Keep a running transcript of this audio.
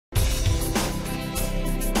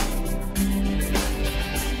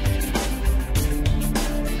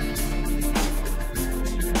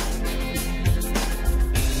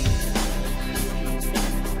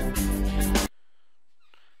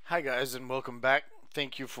Hi guys, and welcome back.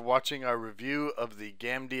 Thank you for watching our review of the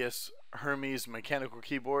GAMDIAS HERMES Mechanical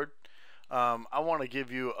Keyboard. I want to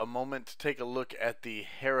give you a moment to take a look at the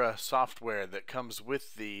HERA software that comes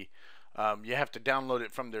with the you have to download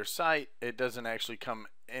it from their site. It doesn't actually come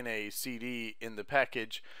in a CD in the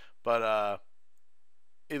package, but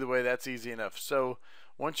either way, that's easy enough. So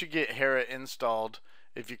once you get HERA installed,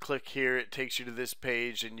 if you click here, it takes you to this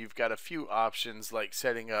page, and you've got a few options like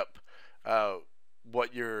setting up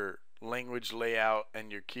what your language layout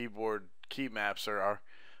and your keyboard key maps are.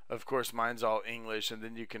 Of course, mine's all English, and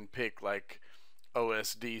then you can pick like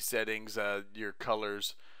OSD settings, your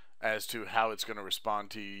colors, as to how it's going to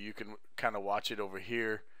respond to you. You can kind of watch it over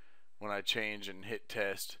here. When I change and hit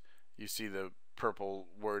test, you see the purple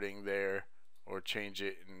wording there, or change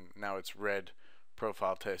it and now it's red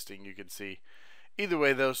profile testing. You can see either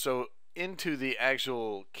way though. So into the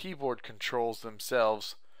actual keyboard controls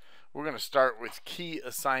themselves, we're going to start with key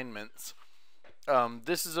assignments.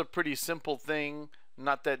 This is a pretty simple thing,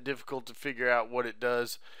 not that difficult to figure out what it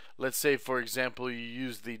does. Let's say, for example, you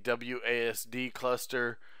use the WASD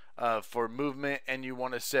cluster for movement, and you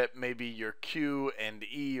want to set maybe your Q and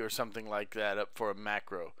E or something like that up for a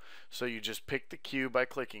macro. So you just pick the Q by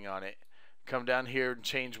clicking on it, come down here and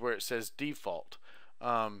change where it says default.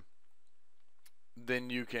 Then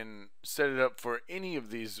you can set it up for any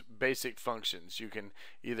of these basic functions. You can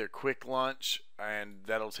either quick launch, and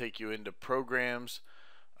that'll take you into programs,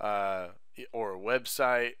 or a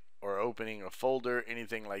website, or opening a folder,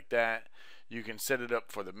 anything like that. You can set it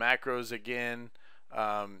up for the macros again.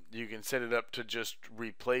 You can set it up to just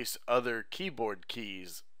replace other keyboard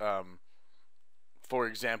keys. For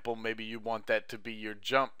example, maybe you want that to be your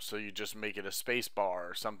jump, so you just make it a space bar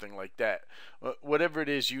or something like that. Whatever it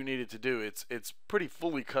is you need it to do, it's pretty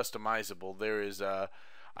fully customizable. There is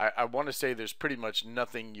I want to say there's pretty much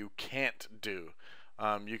nothing you can't do.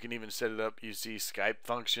 You can even set it up. You see Skype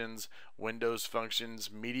functions, Windows functions,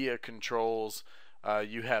 media controls.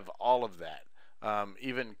 You have all of that.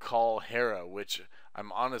 Even call HERA, which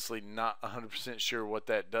I'm honestly not 100% sure what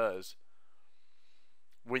that does.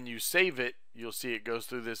 When you save it, you'll see it goes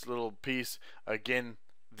through this little piece. Again,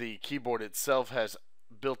 the keyboard itself has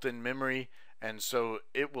built-in memory, and so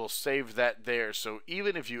it will save that there. So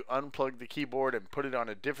even if you unplug the keyboard and put it on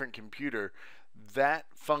a different computer, that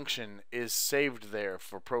function is saved there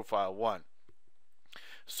for Profile 1.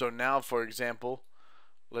 So now, for example,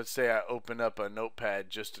 let's say I open up a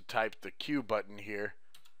notepad just to type the Q button here,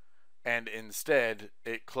 and instead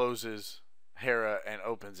it closes HERA and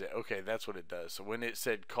opens it. Okay, that's what it does. So when it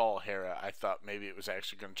said call HERA, I thought maybe it was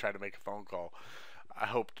actually going to try to make a phone call. I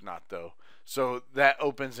hoped not though. So that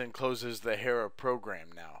opens and closes the HERA program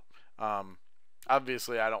now.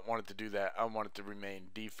 Obviously I don't want it to do that. I want it to remain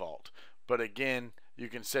default. But again, you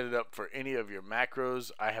can set it up for any of your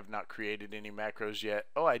macros. I have not created any macros yet.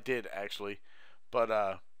 Oh, I did actually.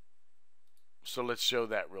 But so let's show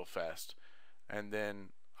that real fast. And then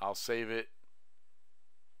I'll save it.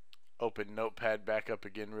 Open Notepad back up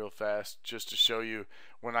again real fast, just to show you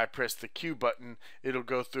when I press the Q button, it'll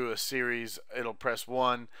go through a series. It'll press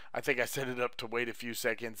 1. I think I set it up to wait a few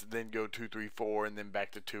seconds, and then go 2, 3, 4, and then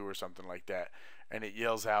back to 2 or something like that. And it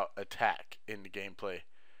yells out attack in the gameplay.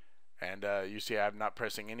 And you see I'm not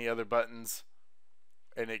pressing any other buttons,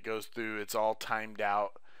 and it goes through. It's all timed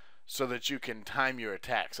out so that you can time your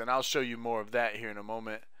attacks. And I'll show you more of that here in a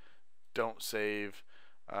moment. Don't save.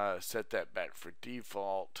 Set that back for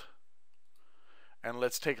default. And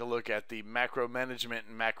let's take a look at the macro management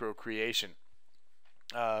and macro creation.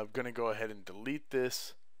 I'm going to go ahead and delete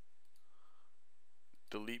this.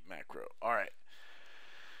 Delete macro. Alright.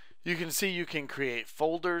 You can see you can create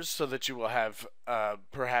folders so that you will have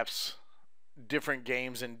perhaps different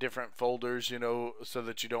games in different folders, you know, so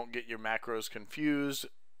that you don't get your macros confused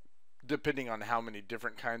depending on how many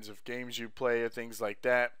different kinds of games you play or things like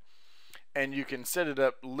that. And you can set it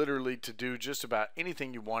up literally to do just about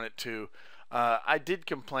anything you want it to. I did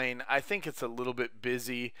complain. I think it's a little bit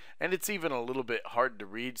busy, and it's even a little bit hard to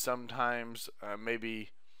read sometimes. Maybe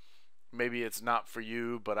it's not for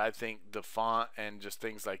you, but I think the font and just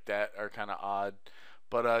things like that are kind of odd.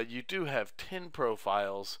 But you do have 10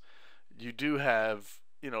 profiles. You do have,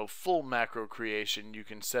 you know, full macro creation. You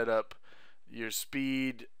can set up your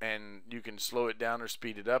speed, and you can slow it down or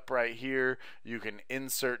speed it up right here. You can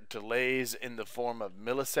insert delays in the form of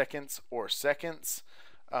milliseconds or seconds.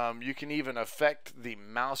 You can even affect the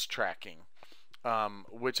mouse tracking,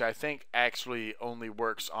 which I think actually only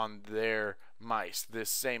works on their mice. This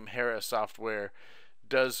same HERA software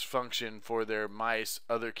does function for their mice,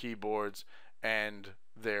 other keyboards, and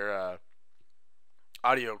their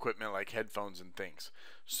audio equipment like headphones and things.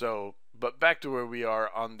 So, but back to where we are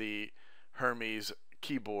on the Hermes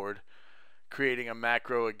keyboard. Creating a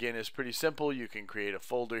macro again is pretty simple. You can create a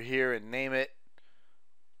folder here and name it,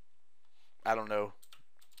 I don't know,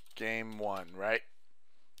 game 1, right?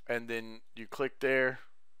 And then you click there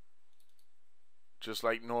just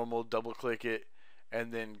like normal, double click it,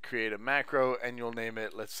 and then create a macro, and you'll name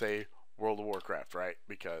it, let's say, World of Warcraft, right?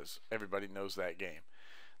 Because everybody knows that game.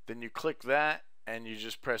 Then you click that and you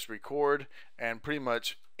just press record, and pretty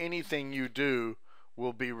much anything you do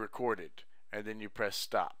will be recorded, and then you press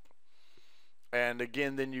stop. And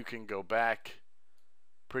again, then you can go back.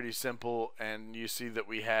 Pretty simple, and you see that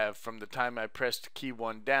we have from the time I pressed key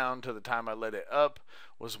 1 down to the time I let it up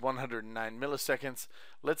was 109 milliseconds.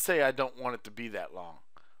 Let's say I don't want it to be that long.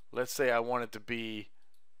 Let's say I want it to be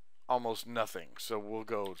almost nothing. So we'll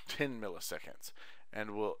go 10 milliseconds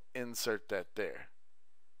and we'll insert that there.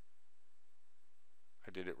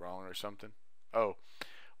 I did it wrong or something. Oh,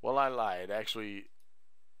 well, I lied. It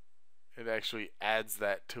actually adds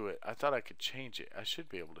that to it. I thought I could change it. I should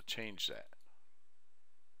be able to change that.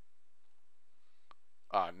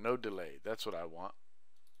 No delay. That's what I want.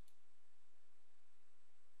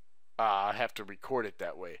 I have to record it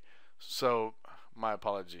that way. So, my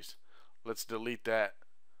apologies. Let's delete that.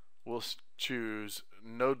 We'll choose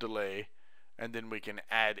no delay, and then we can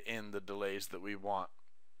add in the delays that we want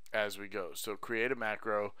as we go. So, create a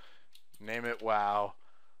macro, name it wow,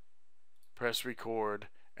 press record,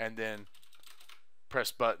 and then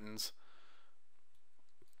press buttons.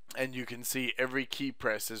 And you can see every key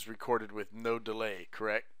press is recorded with no delay,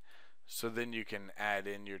 correct? So then you can add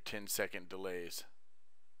in your 10-second delays.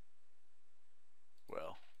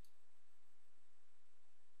 Well,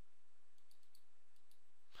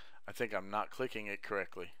 I think I'm not clicking it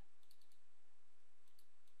correctly.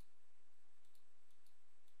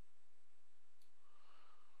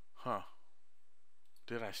 Huh.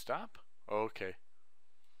 Did I stop? Okay.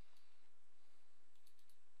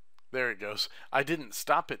 There it goes. I didn't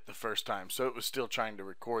stop it the first time, so it was still trying to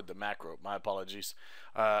record the macro. My apologies.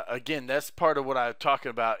 Again, that's part of what I'm talking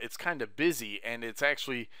about. It's kind of busy, and it's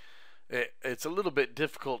actually it's a little bit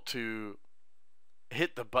difficult to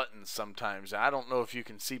hit the buttons sometimes. I don't know if you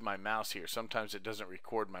can see my mouse here. Sometimes it doesn't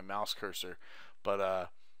record my mouse cursor, but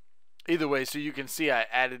either way, so you can see I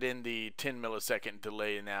added in the 10 millisecond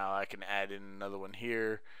delay. Now I can add in another one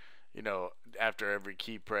here, you know, after every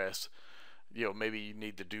key press. You know, maybe you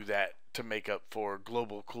need to do that to make up for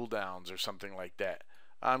global cooldowns or something like that.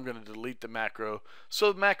 I'm going to delete the macro.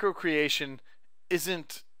 So macro creation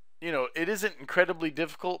isn't, you know, it isn't incredibly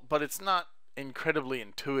difficult, but it's not incredibly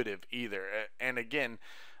intuitive either. And again,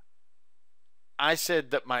 I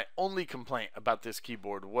said that my only complaint about this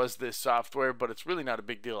keyboard was this software, but it's really not a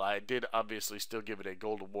big deal. I did obviously still give it a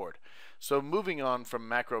gold award. So moving on from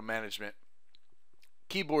macro management,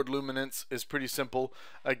 keyboard luminance is pretty simple.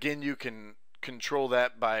 Again, you can control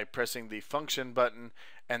that by pressing the function button,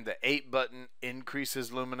 and the 8 button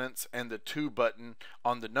increases luminance, and the 2 button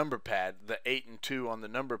on the number pad, the 8 and 2 on the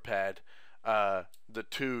number pad, the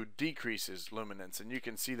 2 decreases luminance. And you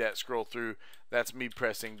can see that scroll through. That's me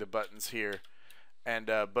pressing the buttons here. And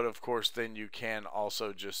but of course then you can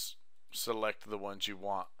also just select the ones you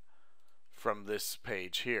want from this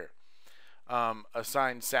page here.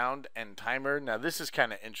 Assign sound and timer. Now this is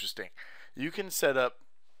kind of interesting. You can set up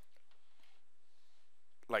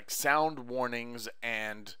like sound warnings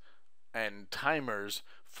and timers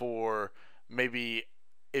for maybe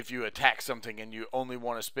if you attack something and you only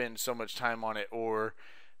want to spend so much time on it, or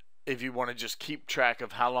if you want to just keep track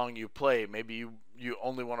of how long you play. Maybe you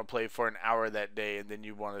only want to play for an hour that day, and then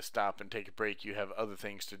you want to stop and take a break. You have other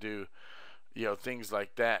things to do, you know, things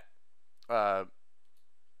like that. I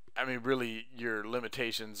mean, really, your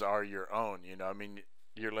limitations are your own, you know. I mean,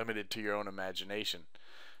 you're limited to your own imagination.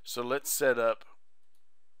 So let's set up,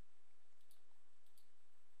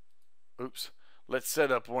 let's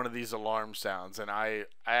set up one of these alarm sounds. And I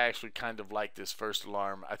actually kind of like this first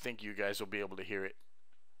alarm. I think you guys will be able to hear it.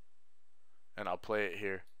 And I'll play it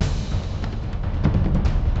here.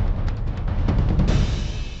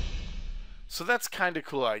 So that's kind of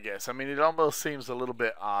cool, I guess. I mean, it almost seems a little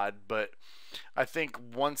bit odd, but I think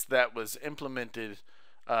once that was implemented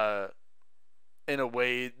in a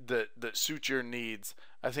way that suits your needs,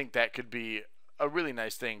 I think that could be a really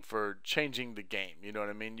nice thing for changing the game. You know what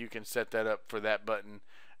I mean? You can set that up for that button,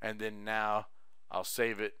 and then now I'll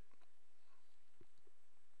save it.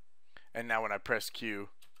 And now when I press Q,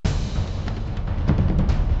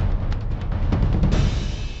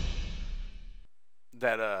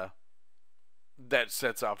 that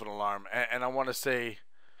sets off an alarm. And I want to say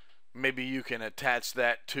maybe you can attach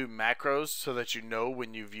that to macros so that you know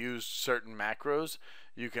when you've used certain macros.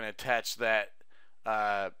 You can attach that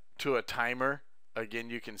to a timer. Again,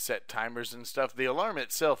 you can set timers and stuff. The alarm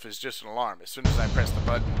itself is just an alarm. As soon as I press the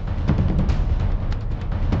button,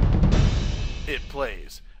 it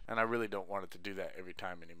plays. And I really don't want it to do that every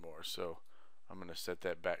time anymore. So I'm going to set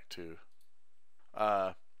that back to...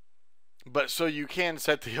 but so you can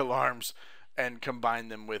set the alarms and combine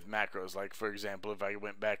them with macros. Like, for example, if I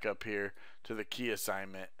went back up here to the key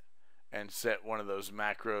assignment and set one of those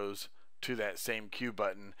macros to that same cue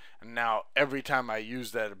button, and now every time I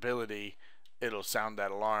use that ability, it'll sound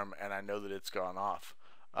that alarm and I know that it's gone off.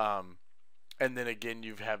 And then again,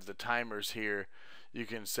 you have the timers here. You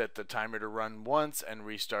can set the timer to run once and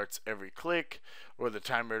restarts every click, or the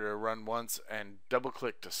timer to run once and double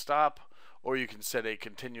click to stop, or you can set a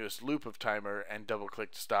continuous loop of timer and double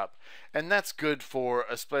click to stop. And that's good for,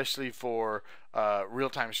 especially for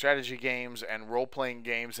real-time strategy games and role-playing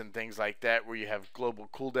games and things like that, where you have global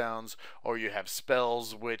cooldowns, or you have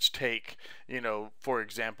spells which take, you know, for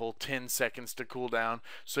example, 10 seconds to cool down.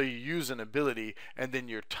 So you use an ability and then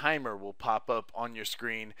your timer will pop up on your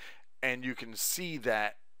screen and you can see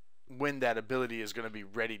that when that ability is going to be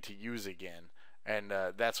ready to use again. And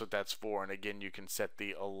that's what that's for. And again, you can set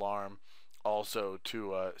the alarm also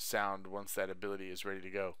to sound once that ability is ready to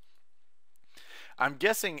go. I'm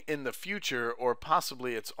guessing in the future, or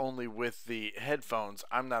possibly it's only with the headphones,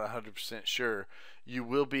 I'm not 100% sure, you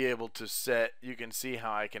will be able to set, you can see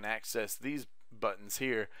how I can access these buttons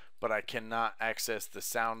here, but I cannot access the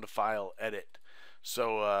sound file edit.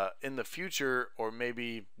 So in the future, or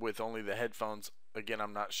maybe with only the headphones, again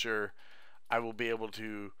I'm not sure, I will be able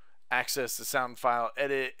to access the sound file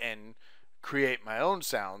edit and create my own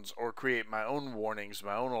sounds or create my own warnings,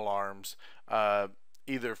 my own alarms,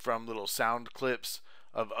 either from little sound clips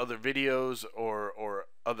of other videos or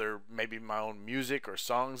other, maybe my own music or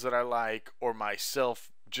songs that I like, or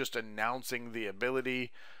myself just announcing the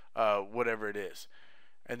ability, whatever it is.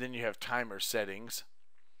 And then you have timer settings,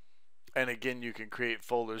 and again you can create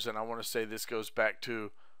folders. And I want to say this goes back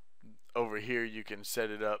to over here, you can set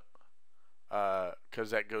it up because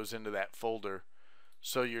that goes into that folder.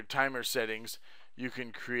 So your timer settings, you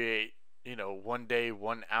can create, you know, 1 day,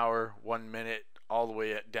 1 hour, 1 minute, all the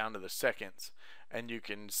way down to the seconds. And you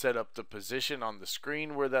can set up the position on the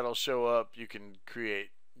screen where that'll show up. You can create,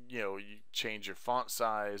 you know, you change your font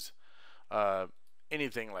size,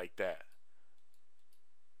 anything like that.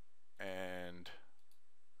 And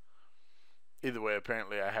either way,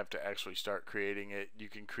 apparently I have to actually start creating it. You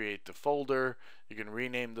can create the folder, you can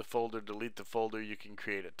rename the folder, delete the folder, you can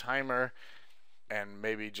create a timer, and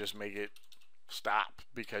maybe just make it stop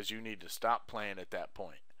because you need to stop playing at that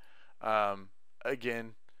point.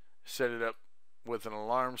 Again, set it up with an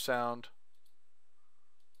alarm sound.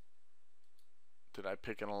 Did I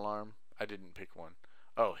pick an alarm? I didn't pick one.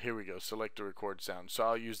 Oh, here we go. Select a record sound. So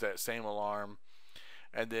I'll use that same alarm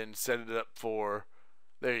and then set it up for,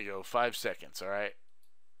 there you go, 5 seconds. All right.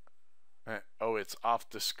 Oh, it's off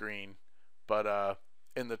the screen, but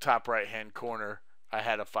in the top right hand corner I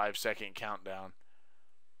had a 5-second countdown.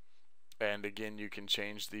 And again, you can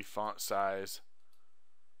change the font size,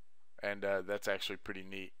 and that's actually pretty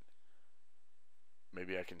neat.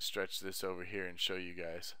 Maybe I can stretch this over here and show you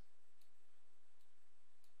guys.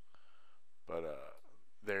 But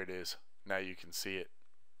there it is. Now you can see it.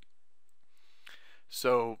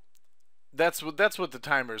 So that's what the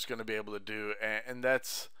timer is going to be able to do, and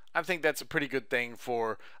that's, I think that's a pretty good thing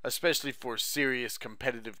for, especially for serious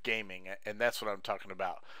competitive gaming, and that's what I'm talking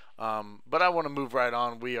about. But I want to move right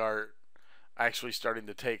on. We are actually starting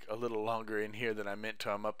to take a little longer in here than I meant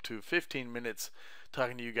to. I'm up to 15 minutes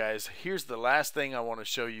talking to you guys. Here's the last thing I want to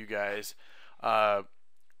show you guys.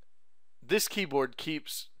 This keyboard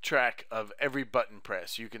keeps track of every button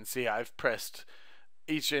press. You can see I've pressed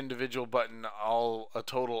each individual button a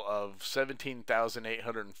total of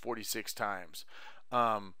 17,846 times.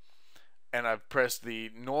 And I've pressed the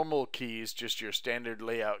normal keys, just your standard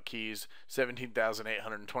layout keys,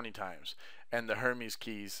 17,820 times, and the Hermes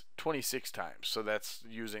keys 26 times. So that's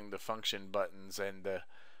using the function buttons and the,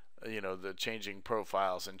 you know, the changing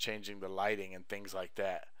profiles and changing the lighting and things like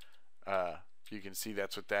that. You can see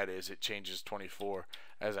that's what that is. It changes 24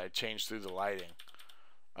 as I change through the lighting.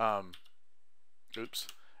 Oops.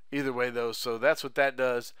 Either way though, so that's what that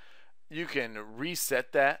does. You can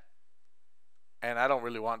reset that, and I don't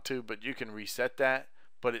really want to, but you can reset that,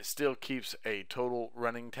 but it still keeps a total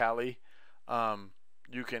running tally.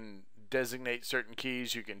 You can designate certain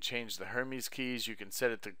keys. You can change the Hermes keys. You can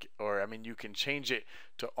set it to, or I mean, you can change it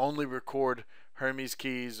to only record Hermes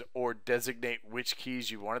keys or designate which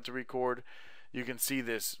keys you want it to record. you can see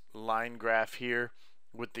this line graph here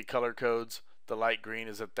with the color codes. The light green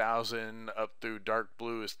is 1,000 up through dark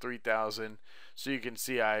blue is 3,000. So you can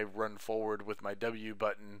see I run forward with my W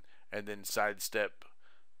button and then sidestep,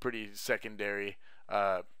 pretty secondary.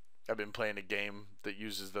 I've been playing a game that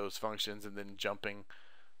uses those functions, and then jumping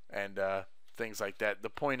and things like that. The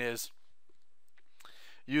point is,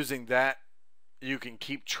 using that, you can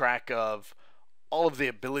keep track of all of the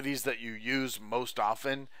abilities that you use most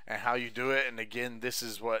often and how you do it. And again, this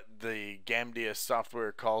is what the GAMDIAS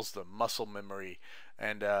software calls the muscle memory,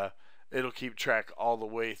 and it'll keep track all the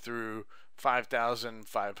way through 5,000,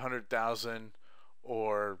 500,000,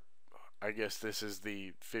 or I guess this is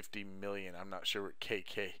the 50 million. I'm not sure what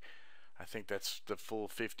KK. I think that's the full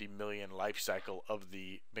 50 million life cycle of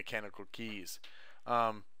the mechanical keys.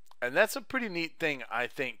 And that's a pretty neat thing, I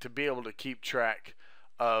think, to be able to keep track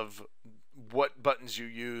of what buttons you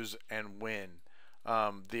use and when.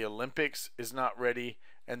 The Olympics is not ready,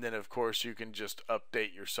 and then of course you can just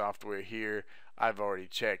update your software here. I've already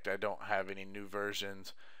checked. I don't have any new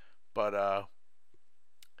versions, but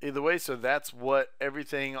either way, so that's what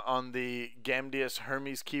everything on the GAMDIAS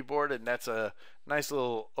Hermes keyboard, and that's a nice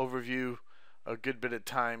little overview, a good bit of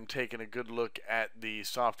time taking a good look at the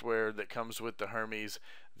software that comes with the Hermes,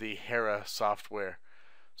 the HERA software.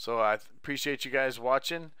 So I appreciate you guys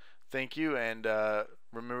watching. Thank you, and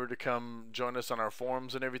remember to come join us on our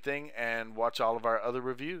forums and everything, and watch all of our other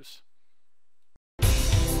reviews.